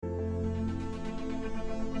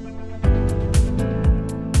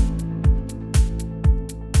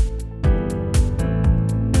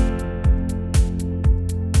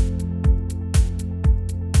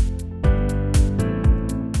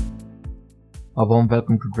A warm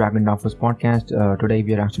welcome to Dragon Downforce podcast. Today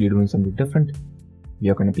we are actually doing something different. We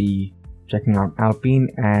are going to be checking out Alpine,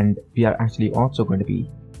 and we are actually also going to be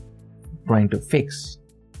trying to fix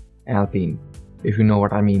Alpine, if you know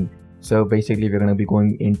what I mean. So basically we're going to be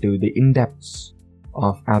going into the in-depths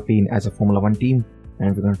of Alpine as a Formula 1 team,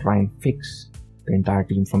 and we're going to try and fix the entire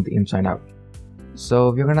team from the inside out.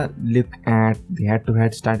 So we're going to look at the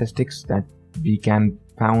head-to-head statistics that we can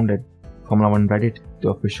found at Formula 1 Reddit,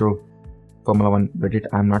 the official Formula 1 Reddit.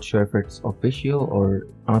 I'm not sure if it's official or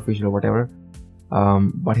unofficial or whatever.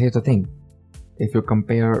 But here's the thing. If you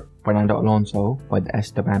compare Fernando Alonso with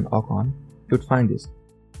Esteban Ocon, you'd find this.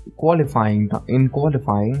 In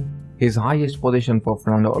qualifying, his highest position for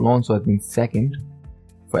Fernando Alonso has been second.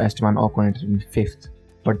 For Esteban Ocon, it has been fifth.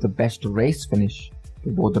 But the best race finish for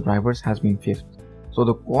both the drivers has been fifth. So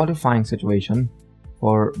the qualifying situation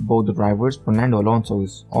for both the drivers, Fernando Alonso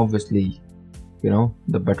is obviously,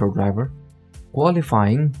 the better driver.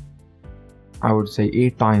 Qualifying, I would say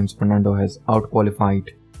 8 times Fernando has out-qualified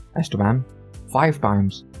Esteban. 5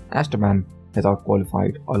 times Esteban has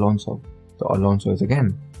out-qualified Alonso. So Alonso is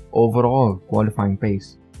again, overall qualifying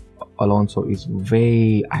pace, Alonso is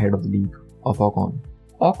way ahead of the league of Ocon.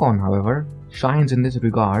 Ocon, however, shines in this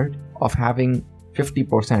regard of having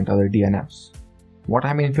 50% other DNFs. What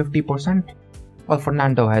I mean 50%? Well,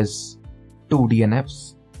 Fernando has 2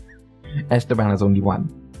 DNFs. Esteban has only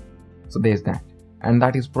 1. So there's that. And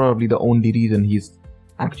that is probably the only reason he's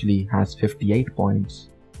actually has 58 points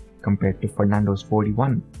compared to Fernando's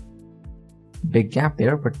 41. Big gap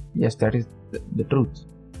there, but yes, that is the truth.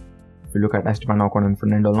 If you look at Esteban Ocon and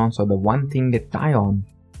Fernando Alonso, the one thing they tie on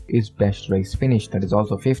is best race finish, that is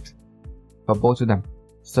also 5th for both of them.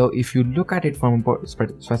 So if you look at it from a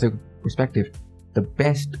specific perspective, the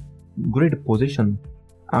best grid position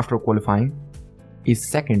after qualifying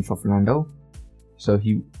is 2nd for Fernando. So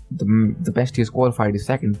the best he has qualified is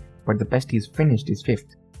 2nd, but the best he's finished is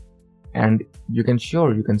 5th. And you can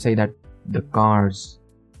say that the cars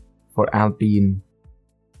for Alpine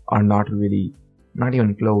are not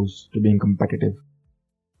even close to being competitive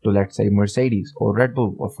to, let's say, Mercedes or Red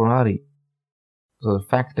Bull or Ferrari. So the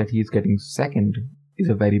fact that he's getting 2nd is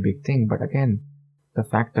a very big thing. But again, the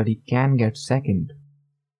fact that he can get 2nd,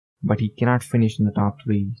 but he cannot finish in the top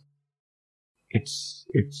 3, it's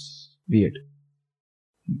weird.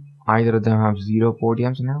 Either of them have 0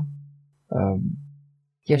 podiums now.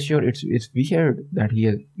 Yes, sure, it's weird that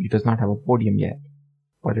he does not have a podium yet,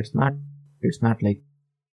 but it's not like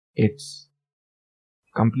it's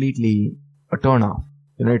completely a turn off.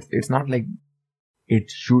 It's not like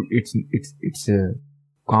it's a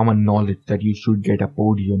common knowledge that you should get a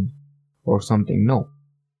podium or something. No,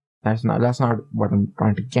 that's not what I'm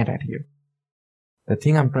trying to get at here. The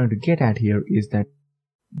thing I'm trying to get at here is that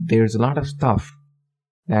there's a lot of stuff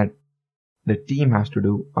that the team has to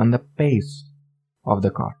do on the pace of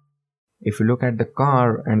the car. If you look at the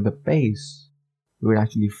car and the pace, you will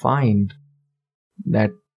actually find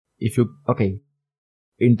that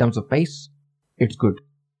in terms of pace, it's good.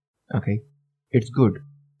 Okay, it's good.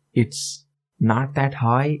 It's not that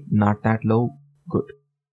high, not that low, good.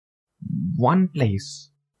 One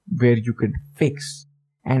place where you could fix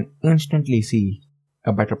and instantly see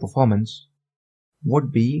a better performance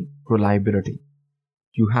would be reliability.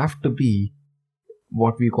 You have to be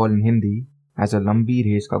what we call in Hindi as a lambi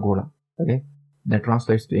race ka ghoda. Okay, that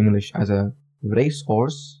translates to English as a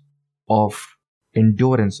racehorse of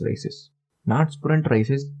endurance races, not sprint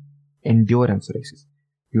races, endurance races.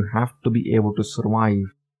 You have to be able to survive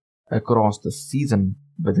across the season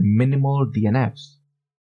with minimal DNFs.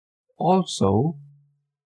 Also,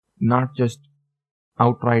 not just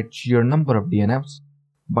outright sheer number of DNFs,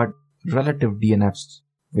 but relative DNFs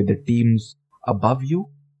with the teams above you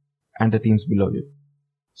and the teams below you.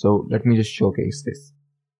 So let me just showcase this.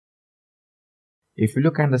 If you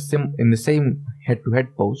look at in the same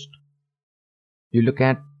head-to-head post, you look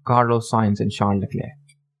at Carlos Sainz and Charles Leclerc.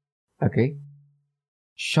 Okay,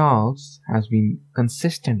 Charles has been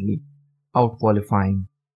consistently out-qualifying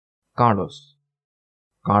Carlos.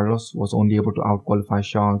 Carlos was only able to out-qualify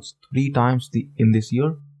Charles 3 times in this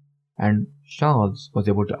year, and Charles was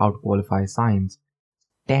able to out-qualify Sainz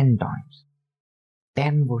 10 times.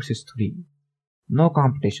 10 versus 3. No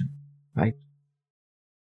competition, right?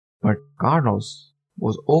 But Carlos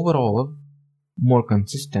was overall more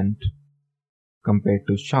consistent compared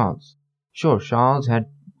to Charles. Sure, Charles has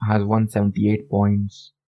 178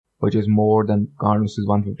 points, which is more than Carlos's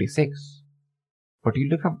 156. But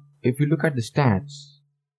if you look at the stats,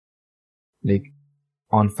 like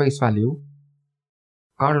on face value,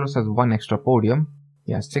 Carlos has 1 extra podium.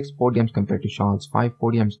 He has 6 podiums compared to Charles' 5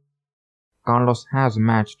 podiums. Carlos has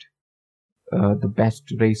matched the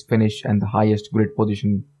best race finish and the highest grid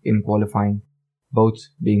position in qualifying, both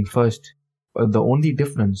being first. The only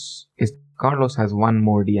difference is Carlos has one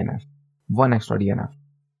more DNF, one extra DNF.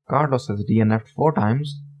 Carlos has DNF'd 4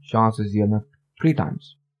 times, Charles has DNF'd 3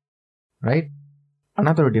 times, right?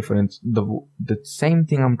 Another difference, the same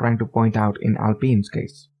thing I'm trying to point out in Alpine's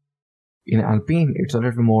case. In Alpine, it's a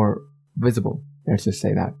little more visible, let's just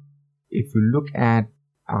say that. If you look at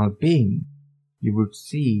Alpine, you would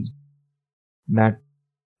see that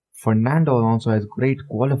Fernando Alonso has great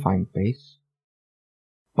qualifying pace,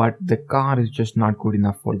 but the car is just not good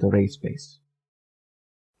enough for the race pace.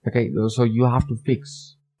 Okay, so you have to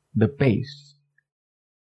fix the pace,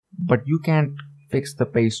 but you can't fix the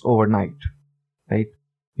pace overnight, right?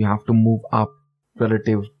 You have to move up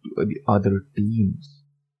relative to the other teams.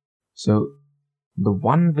 So the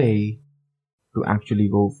one way to actually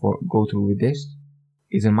go through with this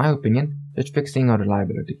is, in my opinion, just fixing your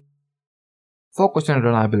reliability. Focus on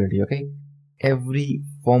reliability, okay? Every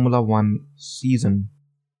Formula 1 season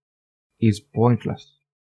is pointless.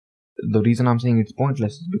 The reason I'm saying it's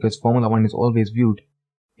pointless is because Formula 1 is always viewed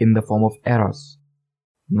in the form of eras.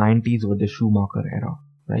 90s were the Schumacher era,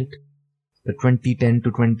 right? The 2010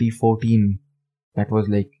 to 2014, that was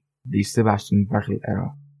like the Sebastian Vettel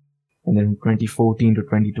era. And then 2014 to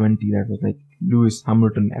 2020, that was like Lewis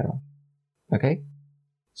Hamilton era. Okay?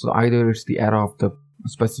 So either it's the era of the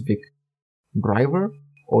specific driver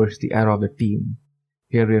or it's the era of the team.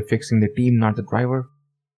 Here we are fixing the team, not the driver.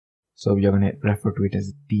 So we are going to refer to it as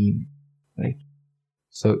a team, right?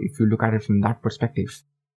 So if you look at it from that perspective,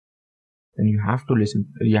 then you have to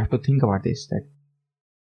think about this, that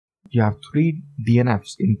you have 3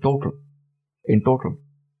 DNFs in total.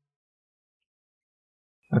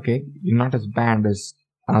 Okay, you're not as bad as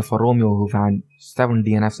Alfa Romeo, who've had 7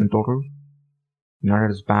 DNFs in total. You're not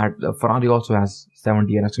as bad. Ferrari also has 7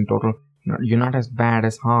 DNFs in total. You're not as bad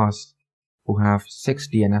as Haas, who have 6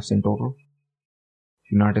 DNFs in total.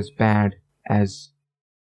 You're not as bad as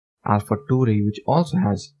AlphaTauri, which also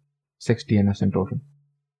has 6 DNFs in total.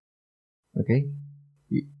 Okay,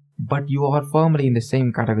 but you are firmly in the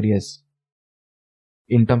same category as,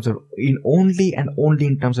 only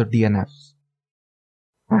in terms of DNFs,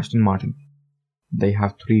 Aston Martin. They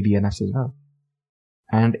have 3 DNFs as well.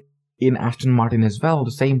 And in Aston Martin as well,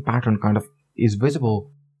 the same pattern kind of is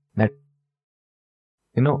visible, that,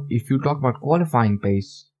 if you talk about qualifying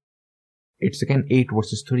pace, it's again 8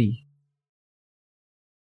 versus 3.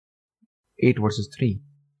 8 versus 3.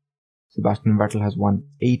 Sebastian Vettel has won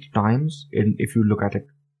 8 times. If you look at it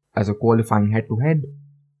as a qualifying head-to-head,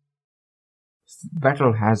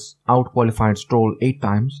 Vettel has out-qualified Stroll 8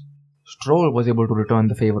 times. Stroll was able to return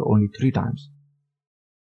the favor only 3 times.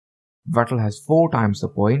 Vettel has 4 times the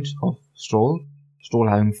points of Stroll. Stroll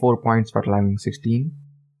having 4 points, Vettel having 16.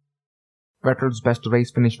 Vettel's best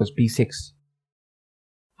race finish was P6.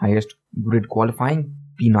 Highest grid qualifying,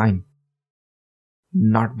 P9.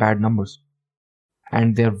 Not bad numbers.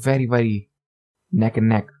 And they're very, very neck and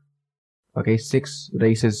neck. Okay, 6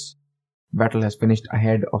 races, Vettel has finished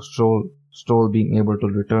ahead of Stroll. Stroll being able to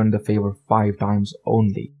return the favor 5 times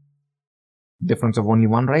only. Difference of only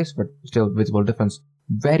 1 race, but still visible difference.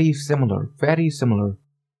 Very similar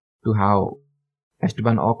to how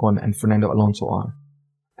Esteban Ocon and Fernando Alonso are.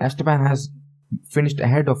 Esteban has finished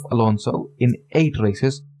ahead of Alonso in 8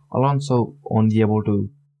 races. Alonso only able to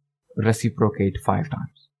reciprocate 5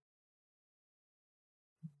 times.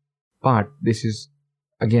 But this is,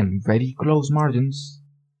 again, very close margins.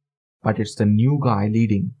 But it's the new guy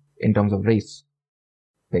leading in terms of race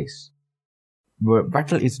pace. Where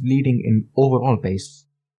Vettel is leading in overall pace.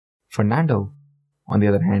 Fernando, on the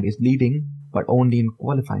other hand, is leading, but only in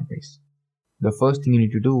qualifying pace. The first thing you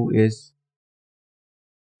need to do is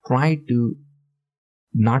try to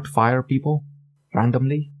not fire people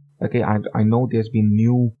randomly. Okay, I know there's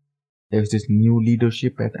this new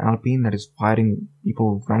leadership at Alpine that is firing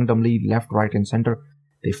people randomly, left, right, and center.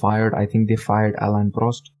 I think they fired Alain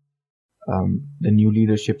Prost. The new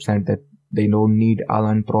leadership said that they don't need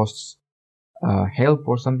Alain Prost's help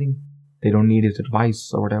or something. They don't need his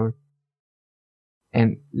advice or whatever.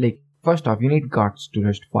 And first off, you need guts to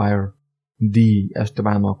just fire the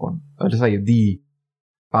Esteban Ocon. The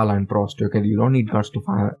Alain Prost. Okay, you don't need guts to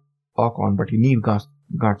fire Ocon, but you need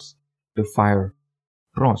guts to fire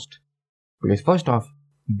Prost. Because first off,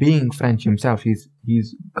 being French himself,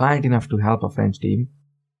 he's kind enough to help a French team.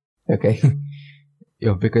 Okay,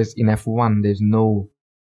 because in F1 there's no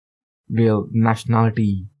real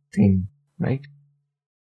nationality thing, right?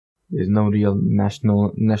 There's no real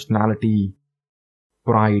nationality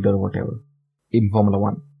pride or whatever in Formula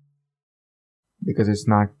 1. Because it's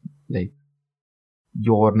not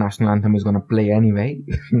your national anthem is going to play anyway.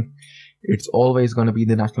 It's always going to be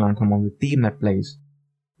the national anthem of the team that plays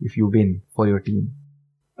if you win for your team.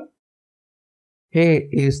 Here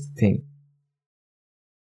is the thing.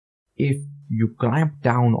 If you clamp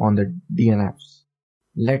down on the DNFs,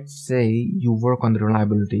 let's say you work on the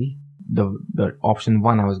reliability, the option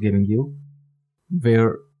 1 I was giving you,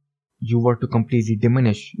 where you were to completely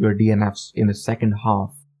diminish your DNFs in the second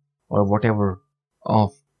half or whatever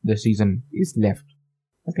of the season is left.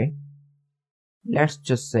 Okay? Let's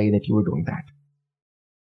just say that you were doing that.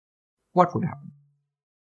 What would happen?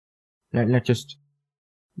 Let's just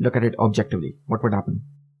look at it objectively. What would happen?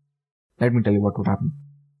 Let me tell you what would happen.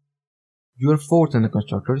 You are fourth in the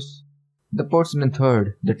constructors. The person in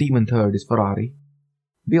third, the team in third is Ferrari.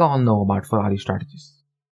 We all know about Ferrari strategies.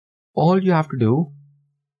 All you have to do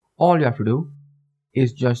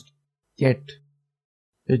is just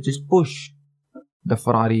push the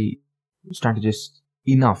Ferrari strategists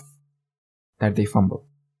enough that they fumble.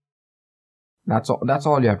 That's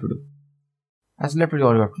all you have to do. That's literally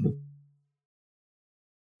all you have to do.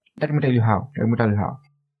 Let me tell you how.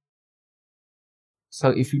 So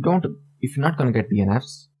if you're not gonna get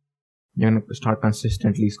DNFs, you're gonna start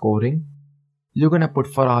consistently scoring. You're gonna put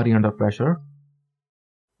Ferrari under pressure.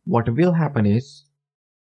 What will happen is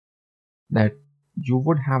that you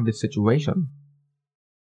would have this situation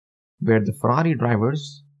where the Ferrari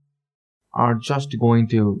drivers are just going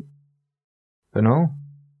to, I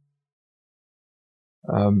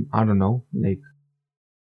don't know, like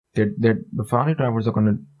the Ferrari drivers are going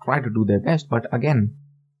to try to do their best, but again,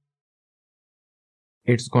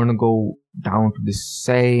 it's going to go down to the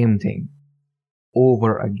same thing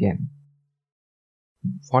over again.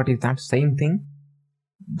 What is that same thing?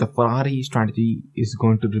 The Ferrari strategy is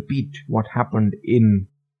going to repeat what happened in,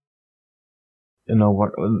 they're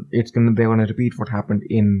going to repeat what happened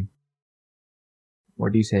in,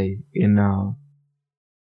 in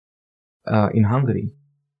Hungary.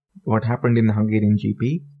 What happened in the Hungarian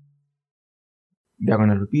GP, they're going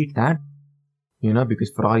to repeat that,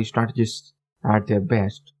 because Ferrari strategists at their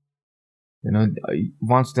best,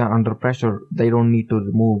 once they're under pressure, they don't need to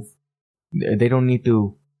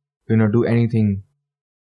do anything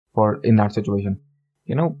in that situation.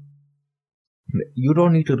 You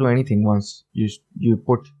don't need to do anything once you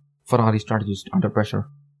put Ferrari strategists under pressure.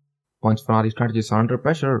 Once Ferrari strategists are under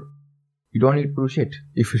pressure, you don't need to do shit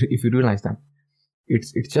if you realize that.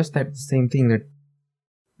 It's just that same thing that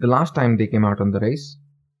the last time they came out on the race,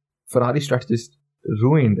 Ferrari strategists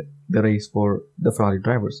ruined the race for the Ferrari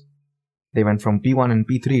drivers. They went from P1 and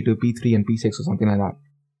P3 to P3 and P6 or something like that.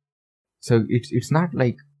 So it's not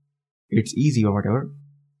like it's easy or whatever.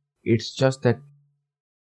 It's just that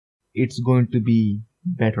it's going to be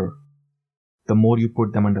better. The more you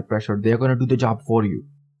put them under pressure, they're going to do the job for you.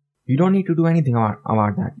 You don't need to do anything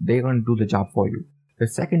about that. They're going to do the job for you. The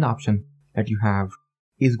second option that you have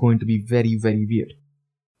is going to be very, very weird.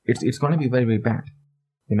 It's going to be very, very bad.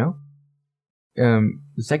 The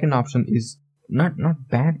second option is not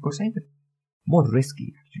bad per se, but more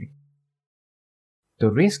risky actually.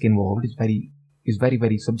 The risk involved is very,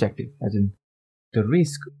 very subjective. As in, the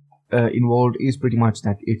risk involved is pretty much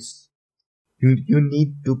that it's you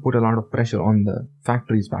need to put a lot of pressure on the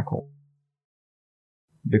factories back home,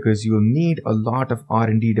 because you will need a lot of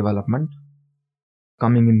R&D development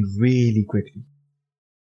coming in really quickly,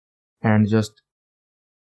 and just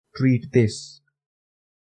treat this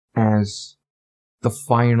as the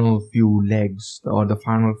final few legs or the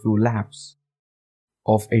final few laps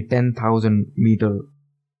of a 10,000 meter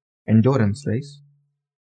endurance race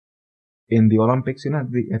in the Olympics,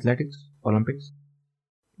 the athletics Olympics.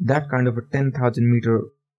 That kind of a 10,000 meter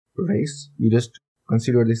race, you just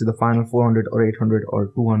consider this is the final 400 or 800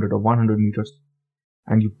 or 200 or 100 meters,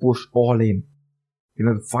 and you push all in.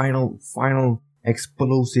 The final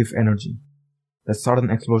explosive energy, the sudden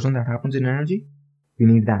explosion that happens in energy, you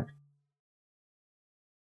need that.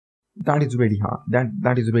 That is really hard.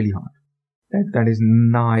 That is really hard. That is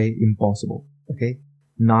nigh impossible. Okay?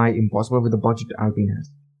 Nigh impossible with the budget Alpine has.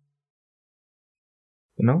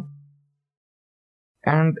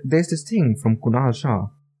 And there's this thing from Kunal Shah,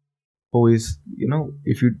 who is,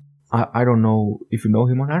 I don't know if you know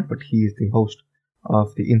him or not, but he is the host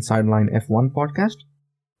of the Inside Line F1 podcast.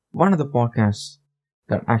 One of the podcasts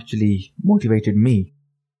that actually motivated me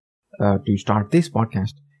to start this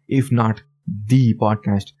podcast, if not the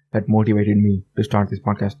podcast that motivated me to start this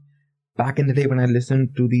podcast. Back in the day when I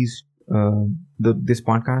listened to this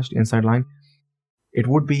podcast, Inside Line, it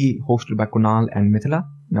would be hosted by Kunal and Mithila.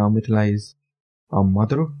 Now Mithila is a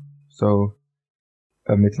mother, so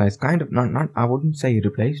Mithila is kind of not I wouldn't say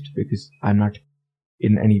replaced, because I'm not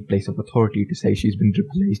in any place of authority to say she's been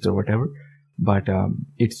replaced or whatever. But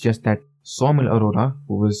it's just that Soumil Arora,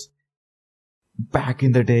 who was back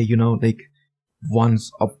in the day, like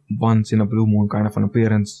once in a blue moon kind of an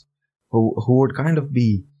appearance, who would kind of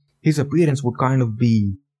be, his appearance would kind of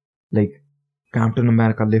be like Captain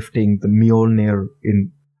America lifting the Mjolnir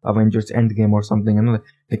in Avengers Endgame or something,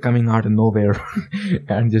 they're coming out of nowhere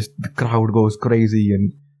and just the crowd goes crazy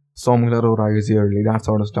and Soumil Arora is here, like that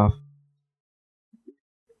sort of stuff.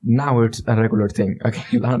 Now it's a regular thing.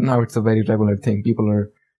 Okay, now it's a very regular thing. People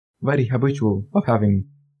are very habitual of having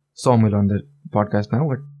Soumil on the podcast now,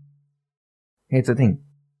 but here's the thing.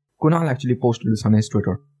 Kunal actually posted this on his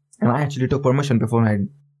Twitter, and I actually took permission before I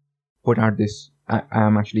put out this. I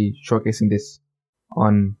am actually showcasing this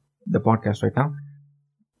on the podcast right now.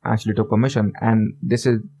 I actually took permission, and this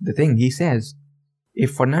is the thing. He says,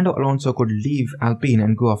 if Fernando Alonso could leave Alpine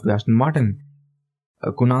and go off to Aston Martin,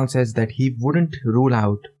 Kunal says that he wouldn't rule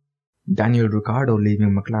out Daniel Ricciardo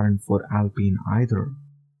leaving McLaren for Alpine either,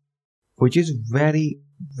 which is very,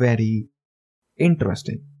 very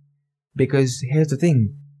interesting. Because here's the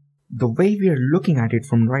thing, the way we are looking at it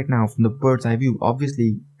from right now, from the bird's eye view,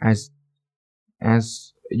 obviously as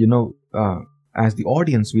the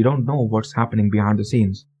audience, we don't know what's happening behind the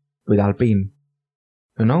scenes with Alpine,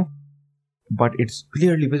 but it's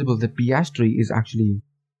clearly visible that Piastri is actually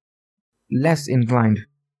less inclined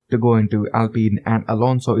to go into Alpine, and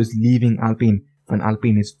Alonso is leaving Alpine when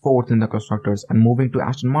Alpine is 4th in the constructors and moving to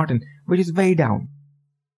Aston Martin, which is way down.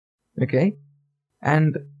 Okay?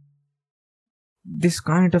 And this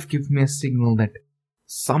kind of gives me a signal that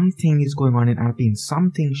something is going on in Alpine,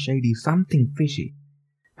 something shady, something fishy,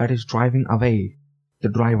 that is driving away the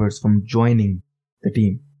drivers from joining the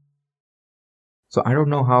team. So I don't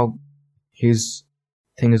know how his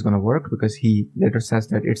thing is going to work, because he later says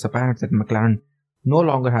that it's apparent that McLaren no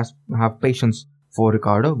longer have patience for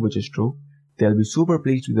Ricciardo, which is true. They'll be super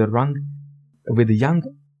pleased with the young,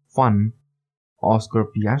 fun Oscar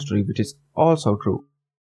Piastri, which is also true.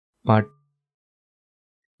 But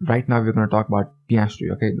right now we're going to talk about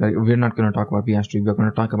Piastri, okay? We're not going to talk about Piastri, we're going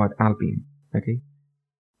to talk about Alpine, okay?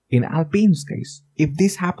 In Alpine's case, if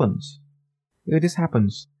this happens,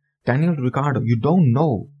 Daniel Ricciardo, you don't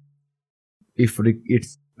know if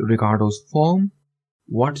it's Ricciardo's form,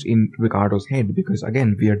 what's in Ricciardo's head, because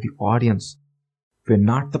again, we are the audience. We're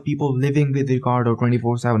not the people living with Ricciardo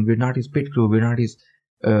 24/7. We're not his pit crew. We're not his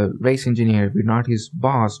race engineer. We're not his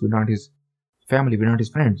boss. We're not his family. We're not his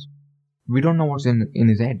friends. We don't know what's in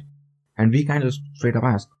his head, and we kind of straight up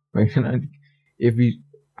ask, right? If we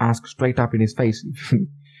ask straight up in his face,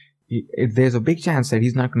 there's a big chance that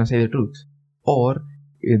he's not going to say the truth, or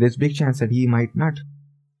there's a big chance that he might not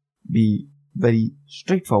be very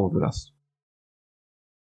straightforward with us,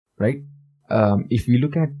 right? If we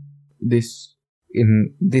look at this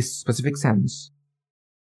in this specific sense,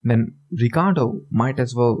 then Ricciardo might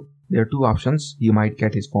as well, there are two options. He might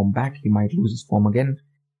get his form back, he might lose his form again,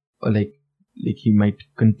 or like he might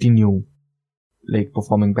continue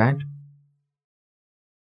performing bad.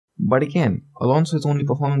 But again, Alonso is only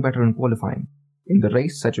performing better in qualifying. In the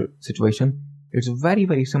race situation, it's very,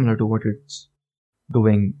 very similar to what it's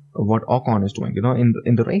doing, what Ocon is doing.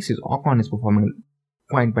 In the races, Ocon is performing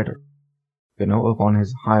quite better. Ocon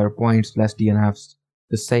has higher points, less DNFs,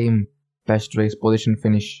 the same best race position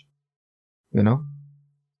finish,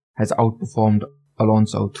 has outperformed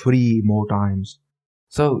Alonso 3 more times.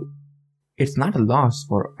 So it's not a loss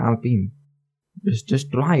for Alpine.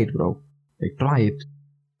 Just try it, bro. Try it.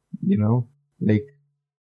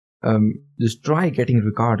 Just try getting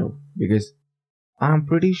Ricciardo, because I'm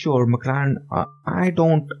pretty sure McLaren, I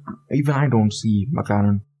don't see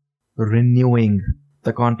McLaren renewing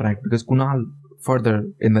the contract, because Kunal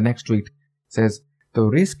further in the next tweet says the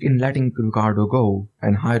risk in letting Ricciardo go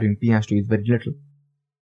and hiring Piastri is very little.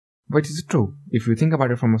 Which is true, if you think about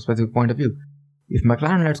it from a specific point of view. If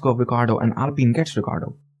McLaren lets go of Ricciardo and Alpine gets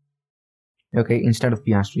Ricciardo, okay, instead of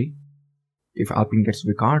Piastri, if Alpine gets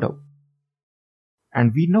Ricciardo,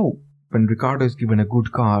 and we know when Ricciardo is given a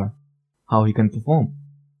good car, how he can perform.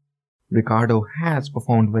 Ricciardo has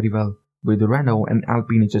performed very well with the Renault, and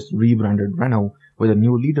Alpine is just rebranded Renault with a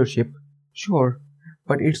new leadership, sure,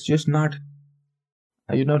 but it's just not,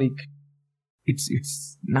 it's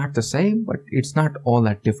not the same, but it's not all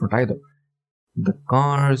that different either. The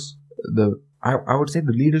cars, I would say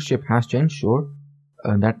the leadership has changed, sure.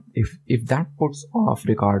 That if that puts off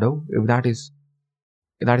Ricciardo, if that is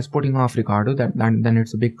putting off Ricciardo, then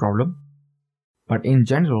it's a big problem. But in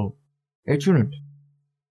general, it shouldn't.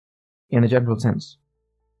 In a general sense,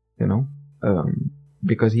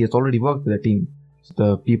 because he has already worked with the team. So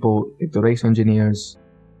the people, the race engineers,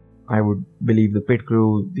 I would believe the pit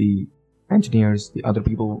crew, the engineers, the other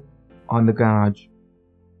people on the garage,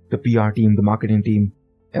 the PR team, the marketing team,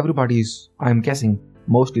 everybody's, I'm guessing,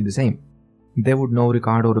 mostly the same. They would know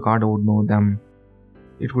Ricardo would know them.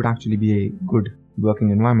 It would actually be a good working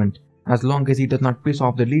environment, as long as he does not piss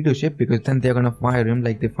off the leadership, because then they're gonna fire him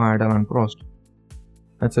like they fired Alan Prost.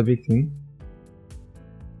 That's a big thing.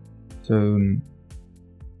 So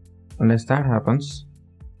unless that happens,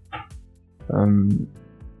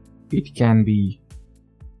 it can be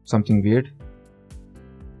something weird.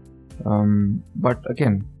 But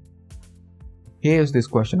again, here's this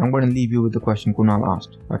question. I'm going to leave you with the question Kunal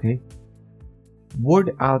asked. Okay,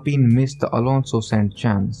 would Alpine miss the Alonso sent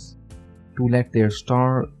chance to let their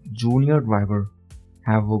star junior driver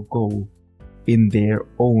have a go in their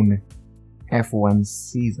own F1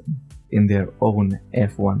 season, in their own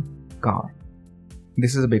F1 car?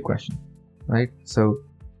 This is a big question, right? So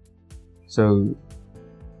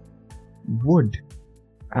would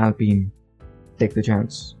Alpine take the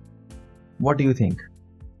chance? What do you think?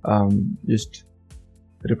 Just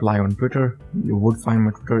reply on Twitter. You would find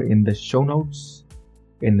my Twitter in the show notes,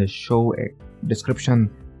 in the show description.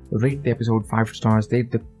 Rate the episode 5 stars.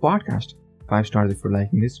 Rate the podcast 5 stars if you're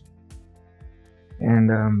liking this. And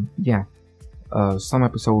some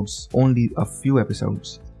episodes, only a few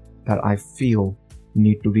episodes that I feel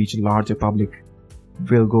need to reach a larger public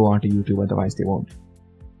will go onto YouTube, otherwise they won't.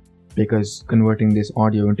 Because converting this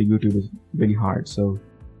audio into YouTube is really hard. So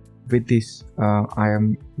with this, I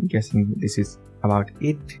am guessing this is about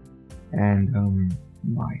it. And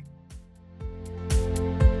bye.